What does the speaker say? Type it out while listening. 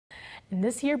and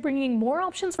this year bringing more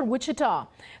options for Wichita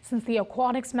since the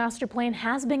Aquatics Master Plan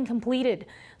has been completed.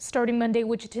 Starting Monday,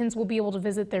 Wichitans will be able to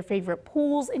visit their favorite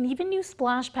pools and even new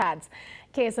splash pads.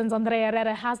 KSN's Andrea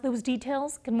Herrera has those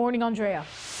details. Good morning, Andrea.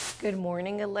 Good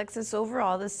morning, Alexis.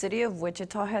 Overall, the city of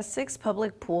Wichita has 6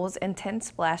 public pools and 10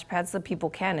 splash pads that people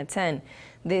can attend.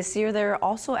 This year, they're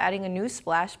also adding a new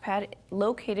splash pad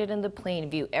located in the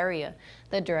Plainview area.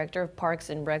 The director of Parks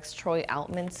and Recs, Troy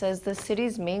Altman, says the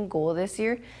city's main goal this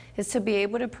year is to be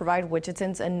able to provide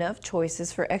Wichitans enough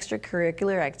choices for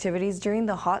extracurricular activities during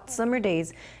the hot summer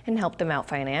days and help them out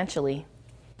financially.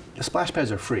 The splash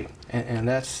pads are free, and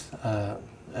that's a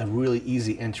really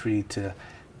easy entry to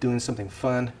doing something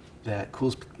fun that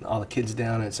cools all the kids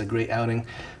down. And it's a great outing.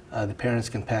 The parents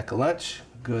can pack a lunch,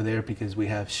 go there because we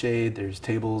have shade, there's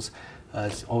tables.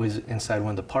 It's always inside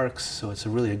one of the parks, so it's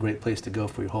really a great place to go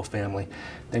for your whole family.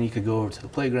 Then you could go over to the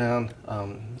playground.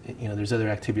 There's other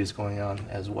activities going on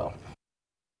as well.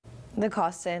 The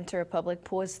cost to enter a public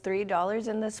pool is $3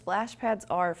 and the splash pads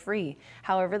are free.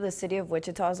 However, the city of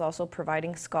Wichita is also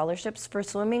providing scholarships for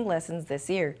swimming lessons this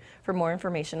year. For more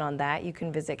information on that, you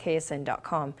can visit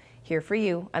KSN.com. Here for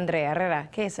you, Andrea Herrera,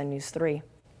 KSN News 3.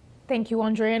 Thank you,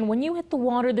 Andrea. And when you hit the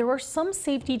water, there are some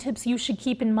safety tips you should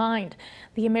keep in mind.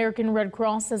 The American Red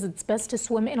Cross says it's best to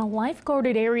swim in a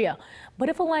lifeguarded area. But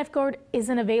if a lifeguard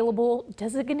isn't available,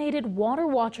 designated water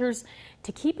watchers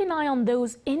to keep an eye on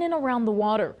those in and around the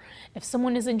water. If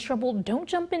someone is in trouble, don't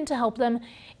jump in to help them.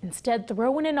 Instead,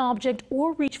 throw in an object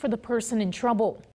or reach for the person in trouble.